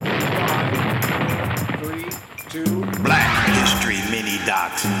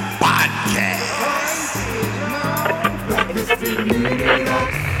Docs Podcast.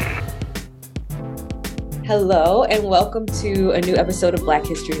 Hello, and welcome to a new episode of Black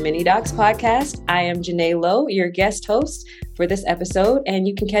History Mini Docs Podcast. I am Janae Lowe, your guest host for this episode, and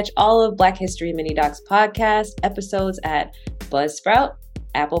you can catch all of Black History Mini Docs Podcast episodes at Buzzsprout,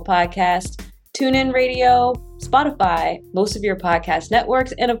 Apple Podcast, TuneIn Radio, Spotify, most of your podcast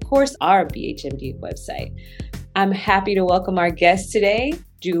networks, and of course, our BHMD website. I'm happy to welcome our guest today,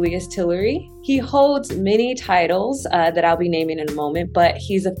 Julius Tillery. He holds many titles that I'll be naming in a moment, but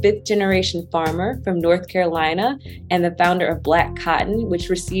he's a fifth-generation farmer from North Carolina and the founder of Black Cotton, which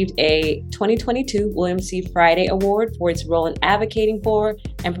received a 2022 William C. Friday Award for its role in advocating for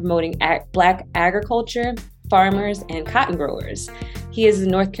and promoting Black agriculture, farmers, and cotton growers. He is the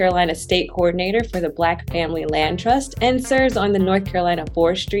North Carolina State Coordinator for the Black Family Land Trust and serves on the North Carolina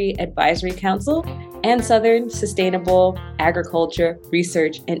Forestry Advisory Council and Southern Sustainable Agriculture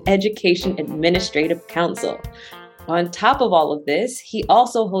Research and Education Administrative Council. On top of all of this, he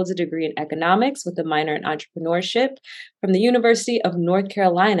also holds a degree in economics with a minor in entrepreneurship from the University of North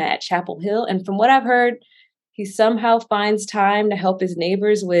Carolina at Chapel Hill. And from what I've heard, he somehow finds time to help his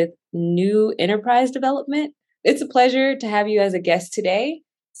neighbors with new enterprise development. It's a pleasure to have you as a guest today.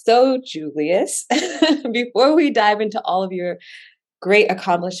 So, Julius, before we dive into all of your great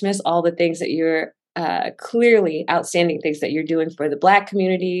accomplishments, all the things that you're clearly outstanding things that you're doing for the Black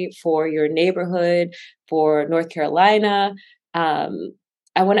community, for your neighborhood, for North Carolina, I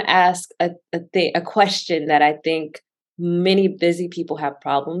want to ask a question that I think many busy people have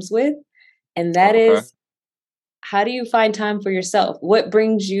problems with, and that is, how do you find time for yourself? What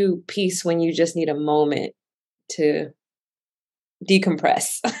brings you peace when you just need a moment to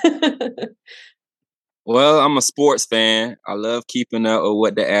decompress? Well, I'm a sports fan. I love keeping up with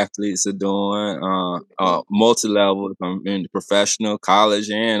what the athletes are doing, multi-level, from in professional, college,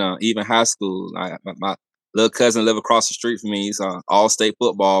 and even high school. My little cousin live across the street from me. He's an all-state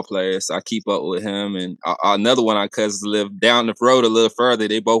football player, so I keep up with him. And another one of our cousins live down the road a little further.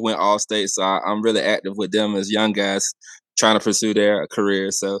 They both went all-state, so I'm really active with them as young guys trying to pursue their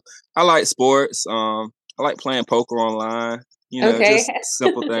careers. So I like sports. I like playing poker online. Just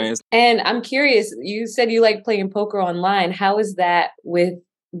simple things. And I'm curious, you said you like playing poker online. How is that with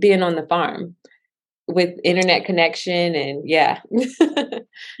being on the farm, with internet connection and yeah? You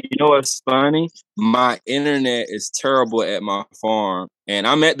know what's funny? My internet is terrible at my farm. And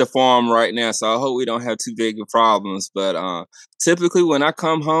I'm at the farm right now, so I hope we don't have too big of problems. But typically when I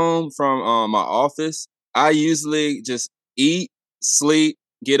come home from my office, I usually just eat, sleep,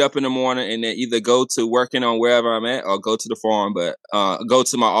 get up in the morning, and then either go to working on wherever I'm at or go to the farm, but go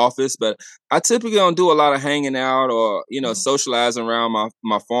to my office. But I typically don't do a lot of hanging out or, socializing around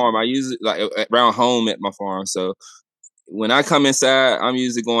my farm. I usually like around home at my farm. So when I come inside, I'm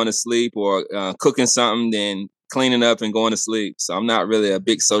usually going to sleep or cooking something, then cleaning up and going to sleep. So I'm not really a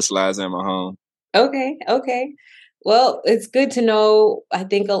big socializer in my home. Okay. Well, it's good to know. I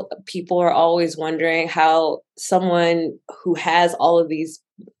think people are always wondering how someone who has all of these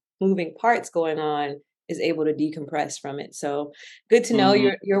moving parts going on is able to decompress from it. So good to know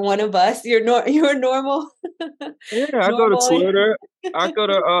you're one of us. You're normal. Yeah, I go to Twitter. I go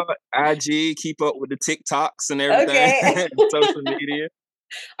to IG, keep up with the TikToks and everything. Okay. Social media.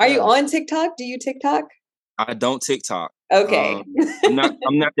 Are you on TikTok? Do you TikTok? I don't TikTok. Okay. I'm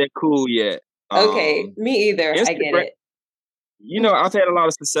not that cool yet. Okay, me either. Instagram, I get it. I've had a lot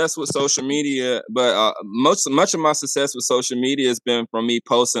of success with social media, but much of my success with social media has been from me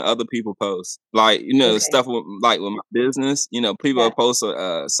posting other people posts. Like, stuff with my business, people will post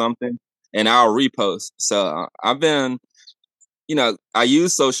something and I'll repost. So I've been, I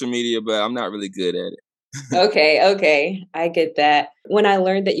use social media, but I'm not really good at it. Okay. I get that. When I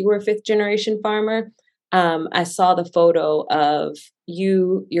learned that you were a fifth generation farmer, I saw the photo of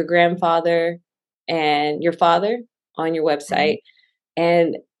you, your grandfather, and your father on your website.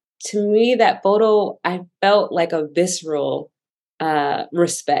 And to me, that photo, I felt like a visceral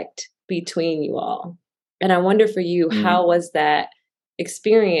respect between you all. And I wonder for you, how was that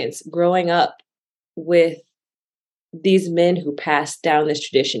experience growing up with these men who passed down this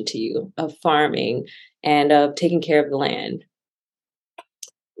tradition to you of farming and of taking care of the land?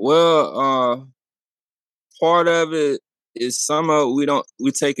 Well, part of it is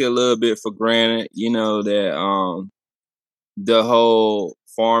we take it a little bit for granted, that the whole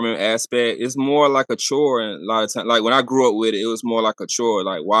farming aspect is more like a chore. And a lot of times, like when I grew up with it, it was more like a chore,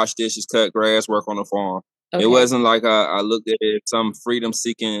 like wash dishes, cut grass, work on the farm. Okay. It wasn't like I looked at it as some freedom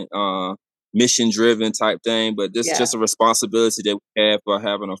seeking, mission driven type thing, but this is just a responsibility that we have for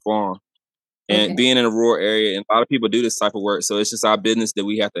having a farm. and being in a rural area, and a lot of people do this type of work. So it's just our business that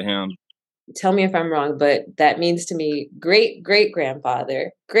we have to handle. Tell me if I'm wrong, but that means to me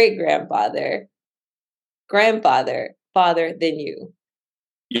great-great-grandfather, great-grandfather, grandfather, father, then you.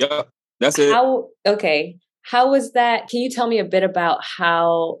 Yep, that's it. How was that? Can you tell me a bit about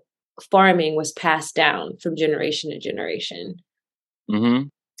how farming was passed down from generation to generation? Mm-hmm.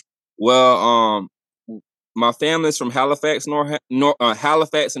 Well, my family's from Halifax,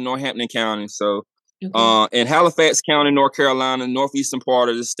 Halifax and Northampton County. So, in Halifax County, North Carolina, northeastern part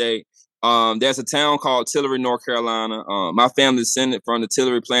of the state, there's a town called Tillery, North Carolina. My family descended from the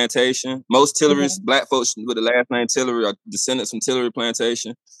Tillery plantation. Most Tillery's, black folks with the last name Tillery, are descendants from Tillery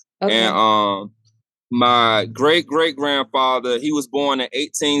plantation. And my great-great-grandfather, he was born in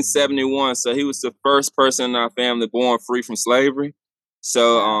 1871, so he was the first person in our family born free from slavery.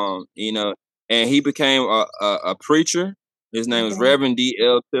 So, and he became a preacher. His name was Reverend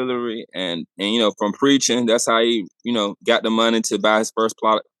D.L. Tillery, and from preaching, that's how he got the money to buy his first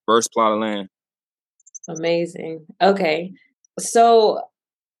plot of land. Amazing. Okay, so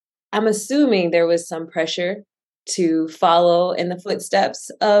I'm assuming there was some pressure to follow in the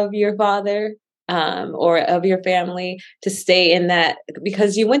footsteps of your father. Or of your family, to stay in that,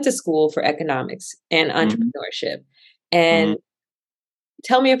 because you went to school for economics and entrepreneurship. And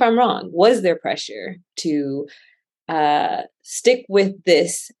tell me if I'm wrong, was there pressure to stick with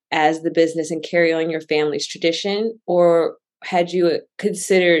this as the business and carry on your family's tradition, or had you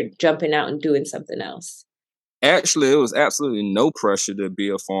considered jumping out and doing something else? Actually, it was absolutely no pressure to be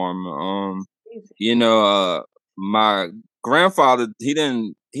a farmer. My grandfather, he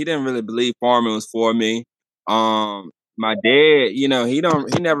didn't really believe farming was for me. My dad, he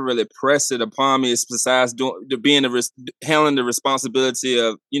never really pressed it upon me, besides handling the responsibility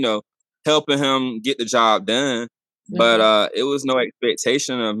of, helping him get the job done. But it was no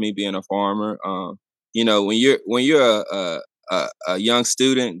expectation of me being a farmer. When you're a young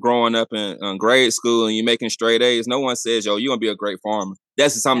student growing up in grade school and you're making straight A's, no one says, "Yo, you're gonna be a great farmer."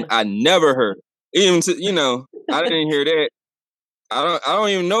 That's something I never heard. Even I didn't hear that. I don't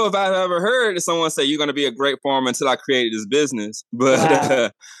even know if I've ever heard someone say you're going to be a great farmer until I created this business. But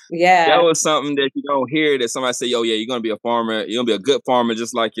that was something that you don't hear, that somebody say, "Oh yeah, you're going to be a farmer. You're going to be a good farmer,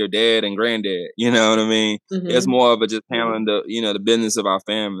 just like your dad and granddad." You know what I mean? It's more of a just handling the business of our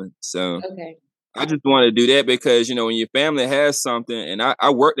family. So I just wanted to do that because, when your family has something, and I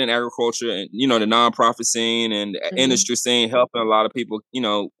worked in agriculture and, the nonprofit scene and the industry scene, helping a lot of people,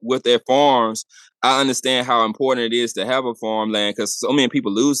 with their farms. I understand how important it is to have a farmland, because so many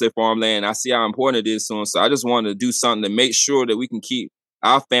people lose their farmland. I see how important it is to them. So I just wanted to do something to make sure that we can keep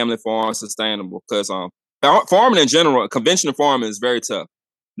our family farm sustainable, because farming in general, conventional farming, is very tough.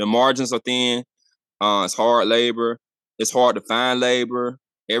 The margins are thin. It's hard labor. It's hard to find labor.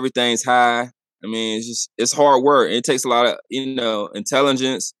 Everything's high. I mean, it's hard work. It takes a lot of,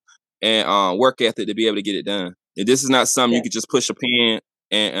 intelligence and work ethic to be able to get it done. And this is not something you could just push a pen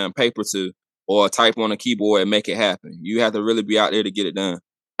and paper to, or type on a keyboard and make it happen. You have to really be out there to get it done.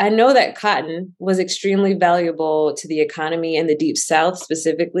 I know that cotton was extremely valuable to the economy in the Deep South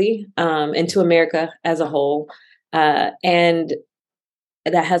specifically, and to America as a whole. And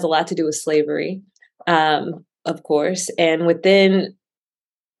that has a lot to do with slavery, of course. And within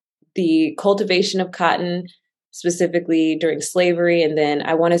the cultivation of cotton, specifically during slavery, and then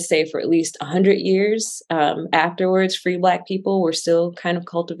I want to say for at least 100 years afterwards, free Black people were still kind of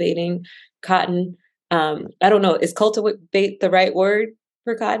cultivating cotton. I don't know, is cultivate the right word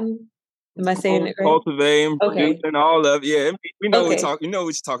for cotton? Am I saying it right? Cultivating, producing, all of it. Yeah, we know what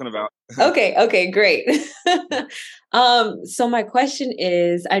we're talking about. Okay, great. So my question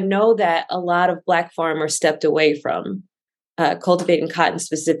is, I know that a lot of Black farmers stepped away from cultivating cotton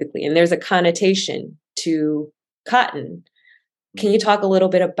specifically, and there's a connotation to cotton. Can you talk a little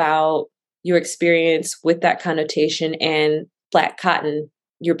bit about your experience with that connotation and Black cotton,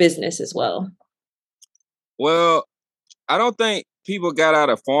 your business as well? Well, I don't think people got out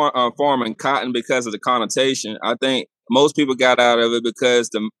of farming cotton because of the connotation. I think most people got out of it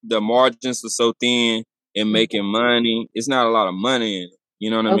because the margins were so thin in making money. It's not a lot of money in it. You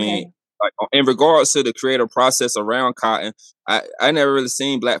know what I mean? Like, in regards to the creative process around cotton, I never really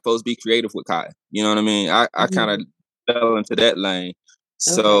seen Black folks be creative with cotton. You know what I mean? I kind of fell into that lane.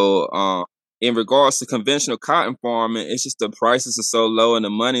 So in regards to conventional cotton farming, it's just the prices are so low and the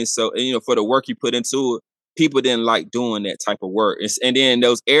money is so, for the work you put into it, people didn't like doing that type of work. And then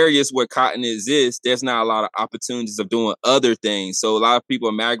those areas where cotton exists, there's not a lot of opportunities of doing other things. So a lot of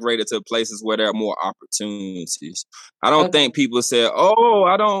people migrated to places where there are more opportunities. I don't think people said,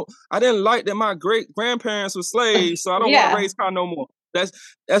 "Oh, I didn't like that my great grandparents were slaves, so I don't want to raise cotton no more."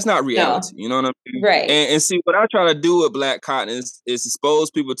 That's not reality. No. You know what I mean? Right. And see, what I try to do with Black Cotton is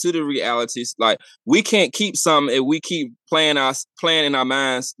expose people to the realities. Like, we can't keep something if we keep playing in our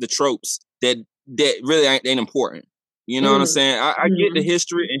minds the tropes that really ain't important. You know what I'm saying? I get the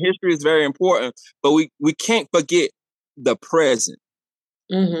history, and history is very important, but we can't forget the present.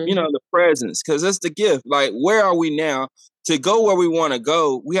 You know, the presence, because that's the gift. Like, where are we now? To go where we want to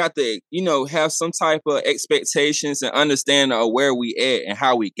go, we have to, you know, have some type of expectations and understanding of where we at and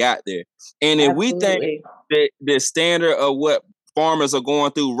how we got there. And if we think that the standard of what farmers are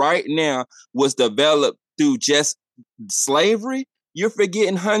going through right now was developed through just slavery, you're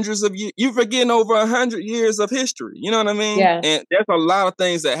forgetting hundreds of years. You're forgetting over 100 years of history. You know what I mean? Yeah. And there's a lot of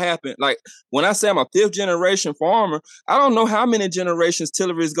things that happen. Like, when I say I'm a 5th generation farmer, I don't know how many generations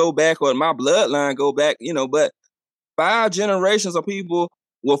Tillery's go back or my bloodline go back, you know, but 5 generations of people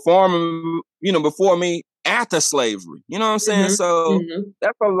were farming, you know, before me after slavery. You know what I'm saying? So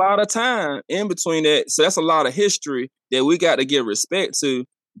that's a lot of time in between that. So that's a lot of history that we got to give respect to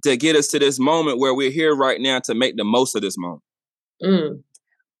get us to this moment where we're here right now to make the most of this moment.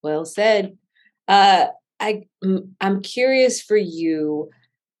 Well said. I'm curious for you,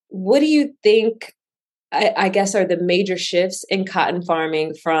 what do you think, I guess, are the major shifts in cotton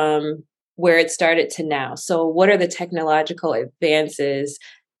farming from where it started to now? So what are the technological advances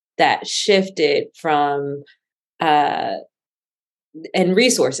that shifted from, and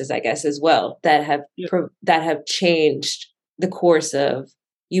resources, I guess, as well, that have changed the course of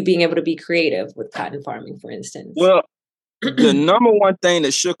you being able to be creative with cotton farming, for instance? Well, the number one thing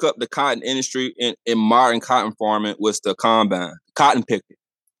that shook up the cotton industry in modern cotton farming was the combine, cotton picker.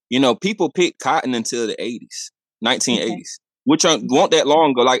 You know, people picked cotton until the 80s, 1980s, which weren't that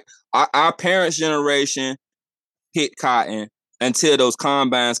long ago. Like, our parents' generation picked cotton until those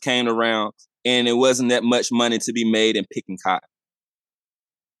combines came around, and it wasn't that much money to be made in picking cotton.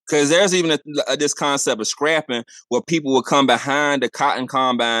 Because there's even this concept of scrapping, where people will come behind the cotton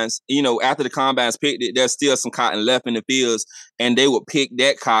combines. You know, after the combines picked it, there's still some cotton left in the fields, and they would pick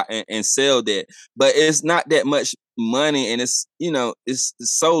that cotton and sell that. But it's not that much money, and it's, you know, it's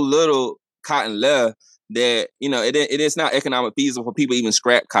so little cotton left that, you know, it is not economic feasible for people to even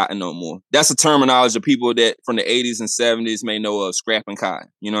scrap cotton no more. That's a terminology of people that from the 80s and 70s may know of, scrapping cotton.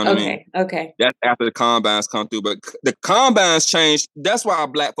 You know what I mean? Okay. That's after the combines come through. But the combines changed. That's why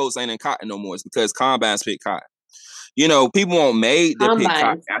Black folks ain't in cotton no more. It's because combines pick cotton. You know, people won't made that pick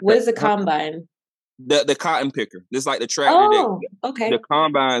cotton. What is a combine? The cotton picker. It's like the tractor. Okay. The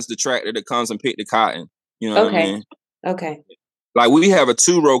combine's the tractor that comes and pick the cotton. You know what I mean? Okay. Like, we have a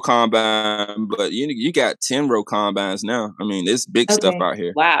 2-row combine, but you got 10-row combines now. I mean, it's big stuff out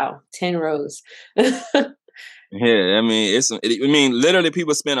here. Wow, 10 rows. Yeah, I mean, literally,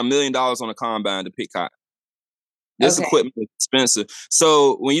 people spend $1 million on a combine to pick cotton. This equipment is expensive.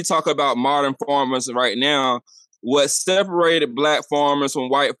 So when you talk about modern farmers right now, what separated Black farmers from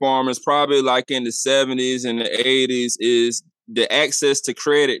white farmers, probably like in the 70s and the 80s, is the access to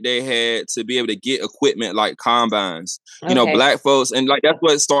credit they had to be able to get equipment like combines. You know, Black folks, and like that's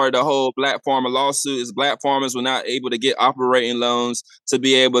what started the whole Black farmer lawsuit, is Black farmers were not able to get operating loans to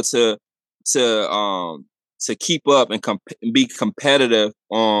be able to keep up and be competitive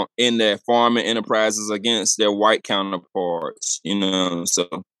in their farming enterprises against their white counterparts. You know,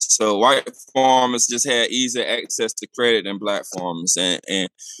 so white farmers just had easier access to credit than Black farmers,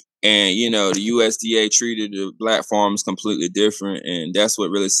 and you know, the USDA treated the Black farmers completely different, and that's what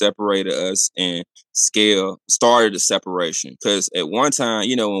really separated us and started the separation. Because at one time,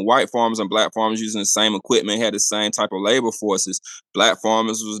 you know, when white farmers and Black farmers using the same equipment, had the same type of labor forces, Black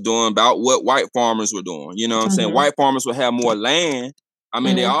farmers was doing about what white farmers were doing. You know what I'm saying? White farmers would have more land. I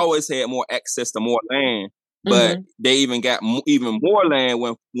mean, they always had more access to more land. But they even got even more land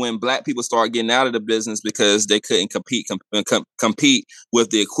when Black people started getting out of the business because they couldn't compete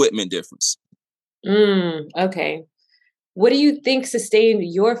with the equipment difference. Okay. What do you think sustained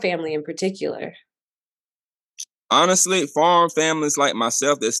your family in particular? Honestly, farm families like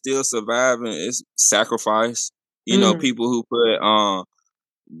myself that's still surviving is sacrifice. You know, people who put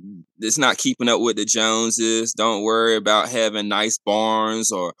it's not keeping up with the Joneses. Don't worry about having nice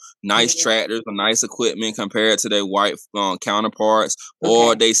barns or nice tractors or nice equipment compared to their white counterparts.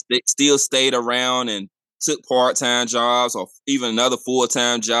 Or they still stayed around and took part-time jobs or even another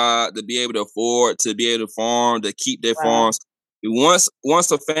full-time job to be able to afford to be able to farm, to keep their farms. Once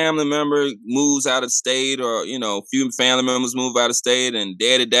a family member moves out of state, or, you know, a few family members move out of state and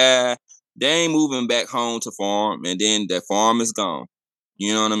daddy died, they ain't moving back home to farm, and then that farm is gone.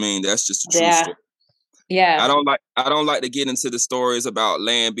 You know what I mean? That's just the true story. Yeah. I don't like to get into the stories about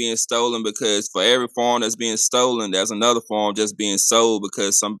land being stolen, because for every farm that's being stolen, there's another farm just being sold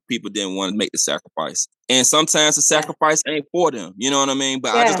because some people didn't want to make the sacrifice. And sometimes the sacrifice ain't for them. You know what I mean?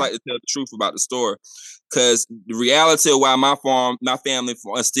 But I just like to tell the truth about the story. Because the reality of why my family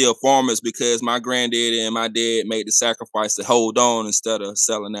is still farmers, because my granddaddy and my dad made the sacrifice to hold on instead of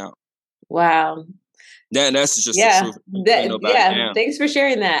selling out. Wow. That's just the truth. Thanks for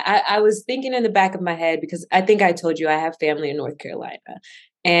sharing that. I was thinking in the back of my head, because I think I told you I have family in North Carolina,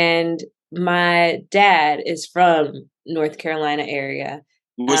 and my dad is from North Carolina area.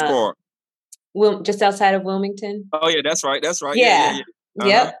 Which part? Just outside of Wilmington. Oh yeah, that's right. That's right. Yeah. Uh-huh.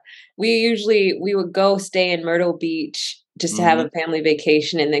 Yep. We would go stay in Myrtle Beach just to have a family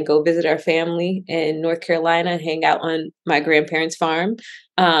vacation, and then go visit our family in North Carolina, hang out on my grandparents' farm.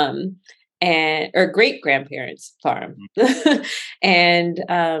 Or great grandparents' farm. And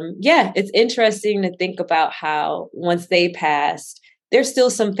it's interesting to think about how once they passed, there's still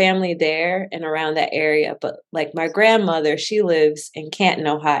some family there and around that area. But like my grandmother, she lives in Canton,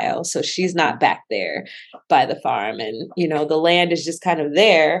 Ohio. So she's not back there by the farm. And, the land is just kind of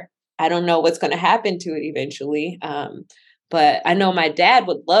there. I don't know what's going to happen to it eventually. But I know my dad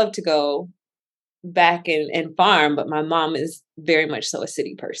would love to go back and farm, but my mom is very much so a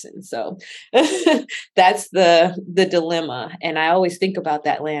city person. So that's the dilemma. And I always think about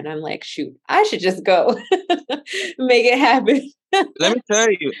that land. I'm like, shoot, I should just go make it happen. Let me tell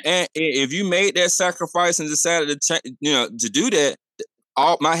you, and if you made that sacrifice and decided to do that,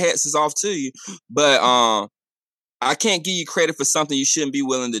 all my hats is off to you. But I can't give you credit for something you shouldn't be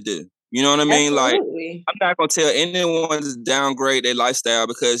willing to do. You know what I mean? Absolutely. Like, I'm not gonna tell anyone to downgrade their lifestyle,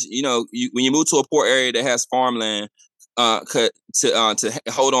 because when you move to a poor area that has farmland, to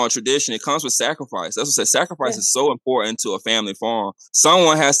hold on tradition, it comes with sacrifice. That's what I said. Sacrifice is so important to a family farm.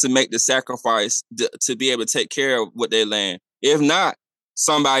 Someone has to make the sacrifice to be able to take care of what their land. If not,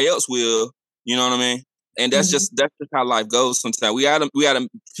 somebody else will. You know what I mean? And that's just how life goes. Sometimes we gotta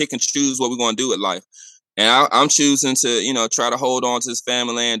pick and choose what we're gonna do with life. And I'm choosing to, try to hold on to this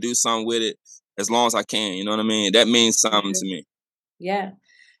family and do something with it as long as I can. You know what I mean? That means something to me. Yeah.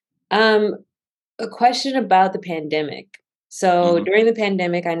 A question about the pandemic. So during the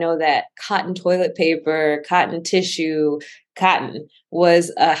pandemic, I know that cotton toilet paper, cotton tissue, cotton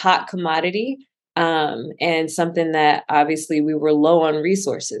was a hot commodity, and something that obviously we were low on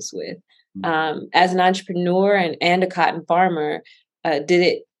resources with. As an entrepreneur and a cotton farmer,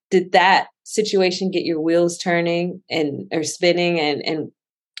 did that situation get your wheels turning or spinning, and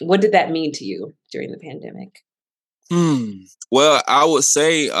what did that mean to you during the pandemic? Well, I would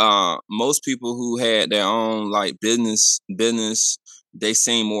say most people who had their own business, they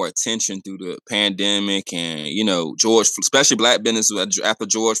seen more attention through the pandemic, and especially Black businesses. After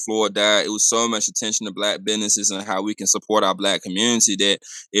George Floyd died, it was so much attention to Black businesses and how we can support our Black community, that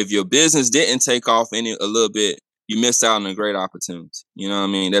if your business didn't take off a little bit, you missed out on a great opportunity. You know what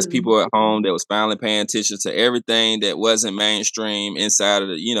I mean? There's people at home that was finally paying attention to everything that wasn't mainstream inside of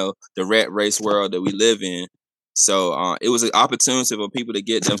the rat race world that we live in. So it was an opportunity for people to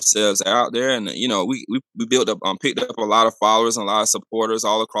get themselves out there, and we built up, picked up a lot of followers and a lot of supporters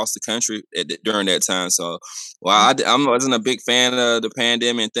all across the country during that time. So, while I wasn't a big fan of the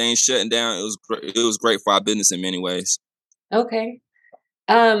pandemic and things shutting down, it was great for our business in many ways. Okay,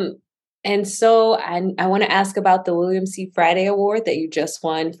 and so I want to ask about the William C. Friday Award that you just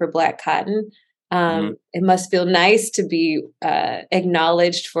won for Black Cotton. It must feel nice to be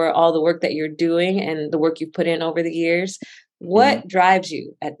acknowledged for all the work that you're doing and the work you've put in over the years. What drives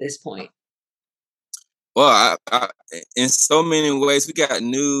you at this point? Well, I in so many ways, we got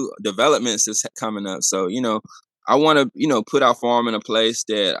new developments that's coming up. So, I want to, put our farm in a place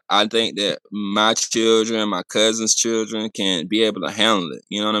that I think that my children, my cousins' children can be able to handle it.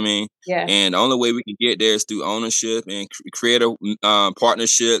 You know what I mean? Yeah. And the only way we can get there is through ownership and create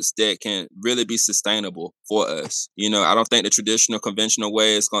partnerships that can really be sustainable for us. I don't think the traditional, conventional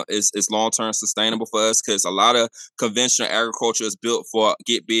way is long term sustainable for us, because a lot of conventional agriculture is built for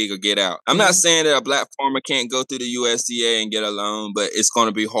get big or get out. I'm not saying that a Black farmer can't go through the USDA and get a loan, but it's going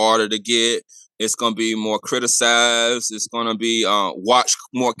to be harder to get. It's going to be more criticized. It's going to be watched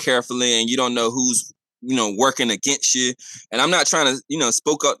more carefully, and you don't know who's working against you. And I'm not trying to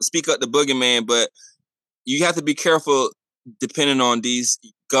speak up the boogeyman, but you have to be careful depending on these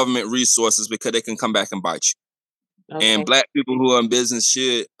government resources, because they can come back and bite you. Okay. And Black people who are in business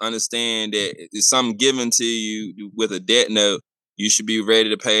should understand that if something given to you with a debt note, you should be ready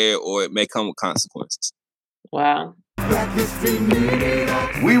to pay it, or it may come with consequences. Wow.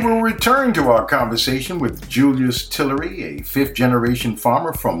 We will return to our conversation with Julius Tillery, a fifth-generation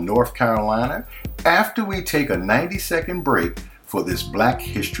farmer from North Carolina, after we take a 90-second break for this Black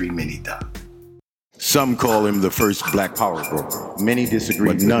History Mini-Doc. Some call him the first black power broker. Many disagree,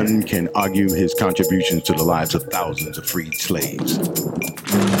 but none can argue his contributions to the lives of thousands of freed slaves.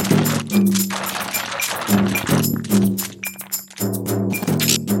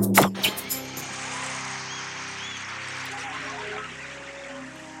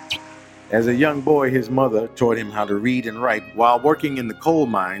 As a young boy, his mother taught him how to read and write while working in the coal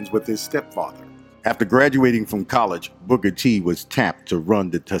mines with his stepfather. After graduating from college, Booker T was tapped to run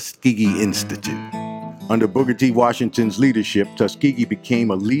the Tuskegee Institute. Under Booker T. Washington's leadership, Tuskegee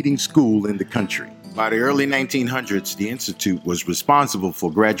became a leading school in the country. By the early 1900s, the institute was responsible for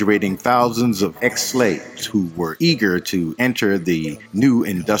graduating thousands of ex-slaves who were eager to enter the new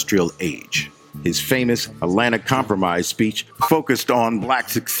industrial age. His famous Atlanta Compromise speech focused on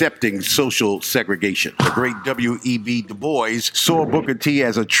blacks accepting social segregation. The great W.E.B. Du Bois saw Booker T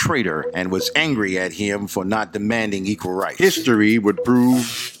as a traitor and was angry at him for not demanding equal rights. History would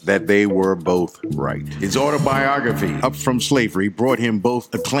prove that they were both right. His autobiography, Up From Slavery, brought him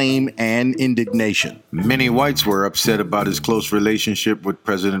both acclaim and indignation. Many whites were upset about his close relationship with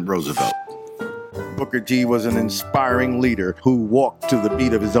President Roosevelt. Booker T was an inspiring leader who walked to the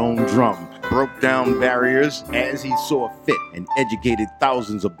beat of his own drum, broke down barriers as he saw fit, and educated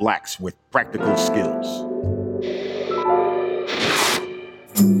thousands of blacks with practical skills.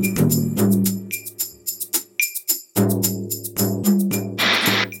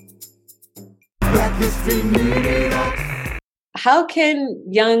 How can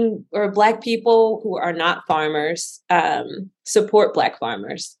young or Black people who are not farmers support Black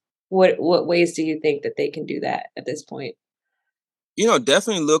farmers? What ways do you think that they can do that at this point?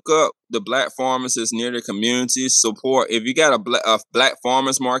 Definitely look up the Black farmers that's near the community. Support if you got a Black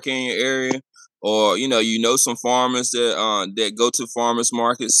farmers market in your area, or some farmers that go to farmers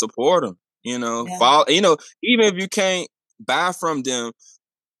markets. Support them. Follow. Even if you can't buy from them,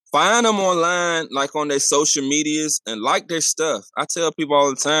 find them online, like on their social medias, and like their stuff. I tell people all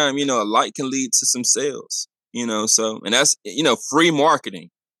the time, a like can lead to some sales. And that's free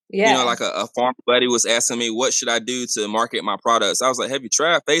marketing. Yeah. Like a farm buddy was asking me, what should I do to market my products? I was like, have you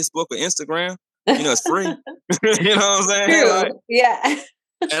tried Facebook or Instagram? It's free. You know what I'm saying? True. Like, yeah.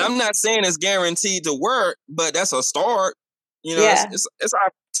 And I'm not saying it's guaranteed to work, but that's a start. It's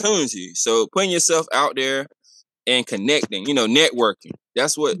opportunity. So putting yourself out there and connecting, networking.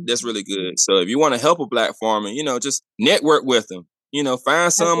 That's really good. So if you want to help a Black farmer, just network with them.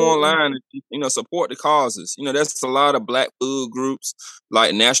 Find some online and, support the causes. There's a lot of Black food groups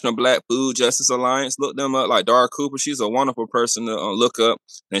like National Black Food Justice Alliance. Look them up. Like Dara Cooper, she's a wonderful person to look up,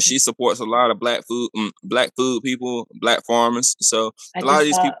 and she supports a lot of Black food people, Black farmers. So a lot of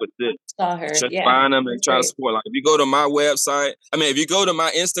these people saw her. Just find them and try to support. Like if you go to my website, if you go to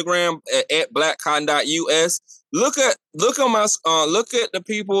my Instagram at blackcotton.us. Look at the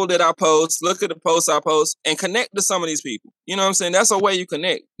people that I post, look at the posts I post, and connect to some of these people. You know what I'm saying? That's a way you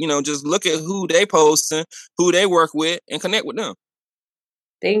connect. Just look at who they post and who they work with and connect with them.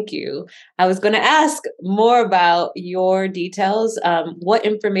 Thank you. I was going to ask more about your details. What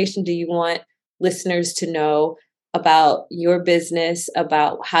information do you want listeners to know about your business,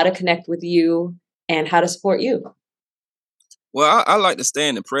 about how to connect with you, and how to support you? Well, I like to stay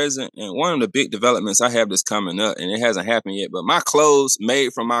in the present, and one of the big developments I have that's coming up, and it hasn't happened yet, but my clothes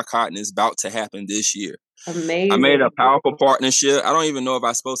made from my cotton is about to happen this year. Amazing. I made a powerful partnership. I don't even know if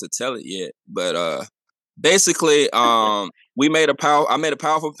I'm supposed to tell it yet, but basically, I made a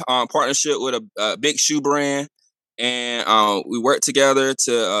powerful partnership with a big shoe brand, and we worked together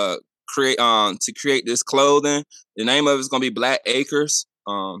to create this clothing. The name of it is going to be Black Acres.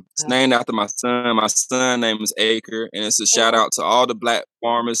 It's named after my son. My son name is Acre, and it's a shout out to all the Black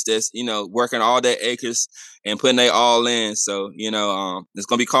farmers that's working all their acres and putting they all in. So it's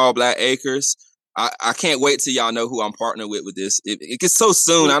gonna be called Black Acres. I can't wait till y'all know who I'm partnering with this. It gets so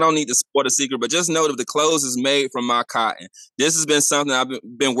soon. I don't need to support a secret, but just know that the clothes is made from my cotton. This has been something I've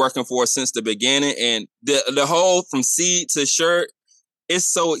been working for since the beginning, and the whole from seed to shirt. It's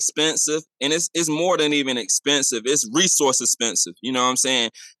so expensive, and it's more than even expensive. It's resource expensive. You know what I'm saying?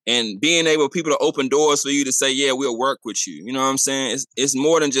 And being able people to open doors for you to say, yeah, we'll work with you. You know what I'm saying? It's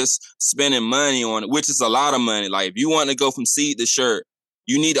more than just spending money on it, which is a lot of money. Like if you want to go from seed to shirt,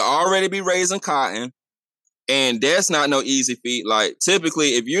 you need to already be raising cotton. And that's not no easy feat. Like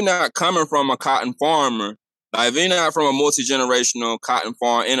typically, if you're not coming from a cotton farmer, like if you're not from a multi-generational cotton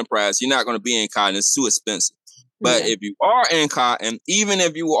farm enterprise, you're not going to be in cotton. It's too expensive. But if you are in cotton, even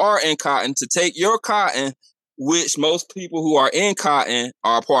if you are in cotton, to take your cotton, which most people who are in cotton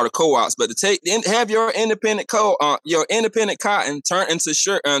are a part of co-ops. But to have your independent cotton turn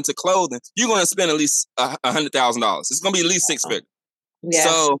into clothing, you're going to spend at least $100,000. It's going to be at least six figures. Yeah.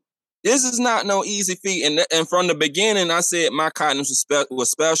 So this is not no easy feat. And from the beginning, I said my cotton was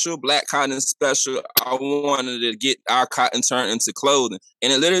special. Black cotton is special. I wanted to get our cotton turned into clothing.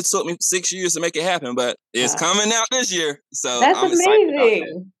 And it literally took me 6 years to make it happen. But it's coming out this year. So that's I'm excited about that.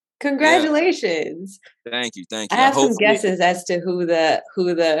 amazing. Congratulations. Yeah. Thank you. I have some guesses as to who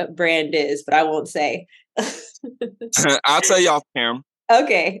the brand is, but I won't say. I'll tell you off camera.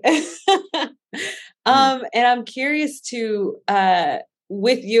 Okay. And I'm curious to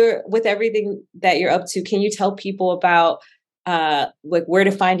with everything that you're up to, can you tell people about like where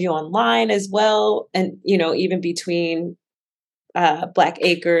to find you online as well, and even between Black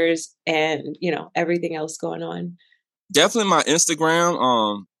Acres and everything else going on? Definitely my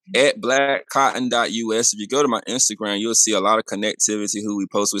Instagram, at blackcotton.us. If you go to my Instagram, you'll see a lot of connectivity who we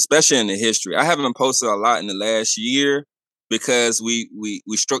post with, especially in the history. I haven't posted a lot in the last year because we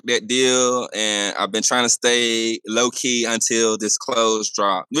struck that deal, and I've been trying to stay low key until this clothes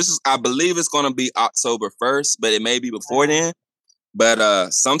drop. I believe it's going to be October 1st, but it may be before then.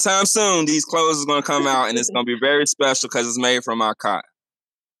 But sometime soon, these clothes are going to come out, and it's going to be very special because it's made from our cotton.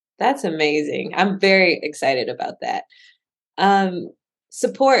 That's amazing. I'm very excited about that.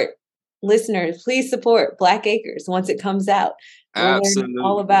 Support listeners, please support Black Acres once it comes out. We'll Absolutely. learn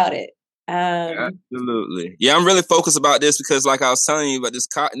all about it. Absolutely. Yeah, I'm really focused about this because like I was telling you about this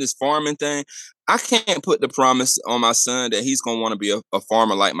cotton, this farming thing, I can't put the promise on my son that he's going to want to be a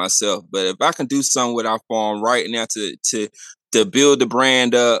farmer like myself. But if I can do something with our farm right now to build the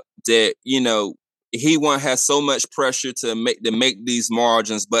brand up, that, he won't have so much pressure to make these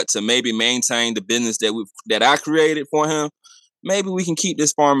margins, but to maybe maintain the business that I created for him. Maybe we can keep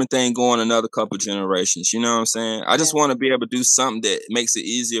this farming thing going another couple generations. You know what I'm saying? I just want to be able to do something that makes it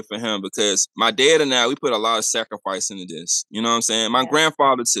easier for him, because my dad and I, we put a lot of sacrifice into this. You know what I'm saying? My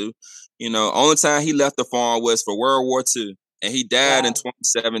grandfather too. Only time he left the farm was for World War II, and he died in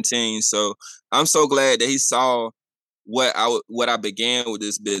 2017. So I'm so glad that he saw what I began with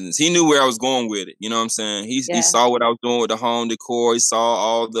this business. He knew where I was going with it. You know what I'm saying? He saw what I was doing with the home decor. He saw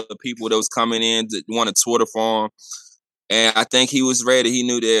all the people that was coming in that wanted to tour the farm. And I think he was ready. He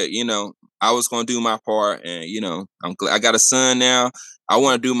knew that, I was going to do my part. And, I got a son now. I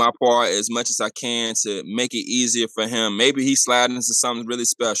want to do my part as much as I can to make it easier for him. Maybe he's sliding into something really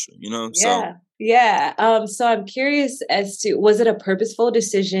special, Yeah. So I'm curious as to, was it a purposeful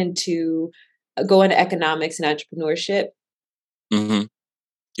decision to go into economics and entrepreneurship? Mm-hmm.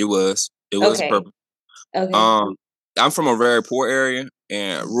 It was purposeful. Okay. I'm from a very poor area,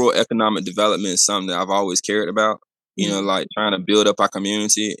 and rural economic development is something that I've always cared about. Like trying to build up our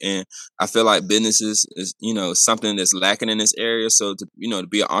community. And I feel like businesses is, something that's lacking in this area. So to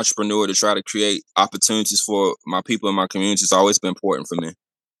be an entrepreneur, to try to create opportunities for my people in my community has always been important for me.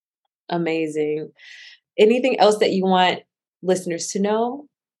 Amazing. Anything else that you want listeners to know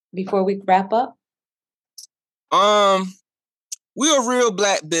before we wrap up? We're a real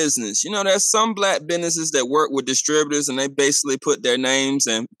Black business. There's some Black businesses that work with distributors, and they basically put their names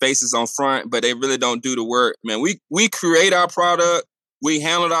and faces on front, but they really don't do the work. Man, we create our product, we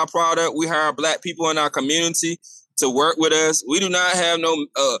handle our product, we hire Black people in our community to work with us. We do not have no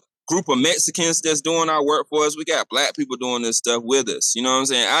group of Mexicans that's doing our work for us. We got Black people doing this stuff with us. You know what I'm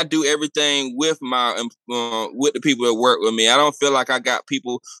saying? I do everything with with the people that work with me. I don't feel like I got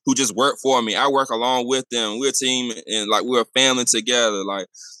people who just work for me. I work along with them. We're a team, and like we're a family together. Like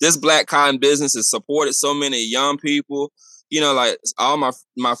this Black cotton business has supported so many young people. Like all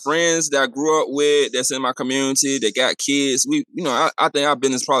my friends that I grew up with, that's in my community, that got kids. I think our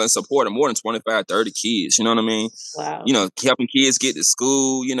business probably supported more than 25, 30 kids. You know what I mean? Wow. Helping kids get to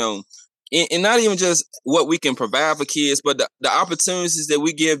school, and not even just what we can provide for kids, but the opportunities that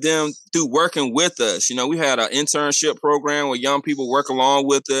we give them through working with us. We had an internship program where young people work along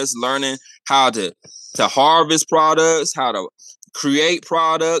with us, learning how to harvest products, how to create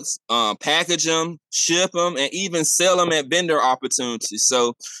products, package them, ship them, and even sell them at vendor opportunities.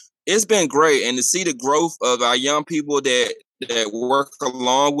 So it's been great. And to see the growth of our young people that work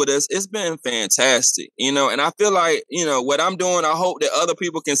along with us, it's been fantastic, and I feel like, what I'm doing, I hope that other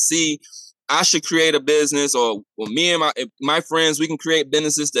people can see I should create a business, or me and my friends, we can create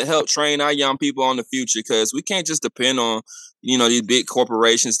businesses to help train our young people on the future, because we can't just depend on these big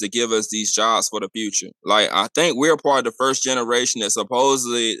corporations to give us these jobs for the future. Like, I think we're part of the first generation that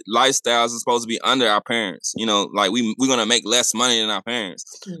supposedly lifestyles are supposed to be under our parents. Like we're going to make less money than our parents.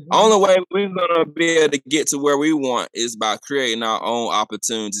 Mm-hmm. Only way we're going to be able to get to where we want is by creating our own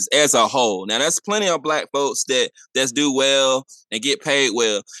opportunities as a whole. Now, there's plenty of Black folks that's do well and get paid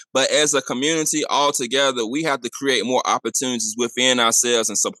well. But as a community all together, we have to create more opportunities within ourselves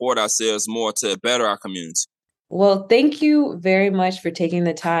and support ourselves more to better our community. Well, thank you very much for taking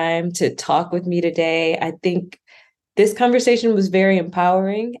the time to talk with me today. I think this conversation was very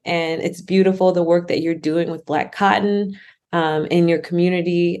empowering, and it's beautiful the work that you're doing with Black Cotton in your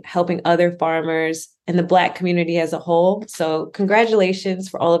community, helping other farmers and the Black community as a whole. So congratulations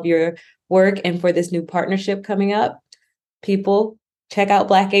for all of your work and for this new partnership coming up. People, check out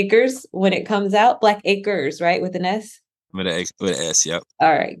Black Acres when it comes out. Black Acres, right? With an S? With an S, yep.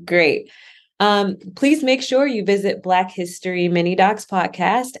 All right, great. Please make sure you visit Black History Mini Docs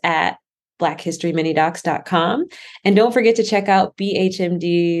podcast at blackhistoryminidocs.com. And don't forget to check out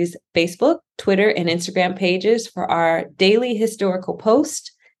BHMD's Facebook, Twitter, and Instagram pages for our daily historical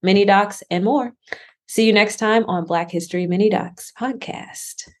posts, mini docs, and more. See you next time on Black History Mini Docs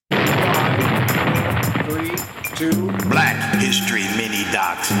podcast. 5, 3, 2, Black History Mini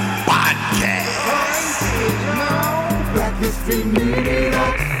Docs podcast. Black History Mini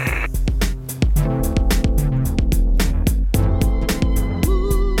Docs.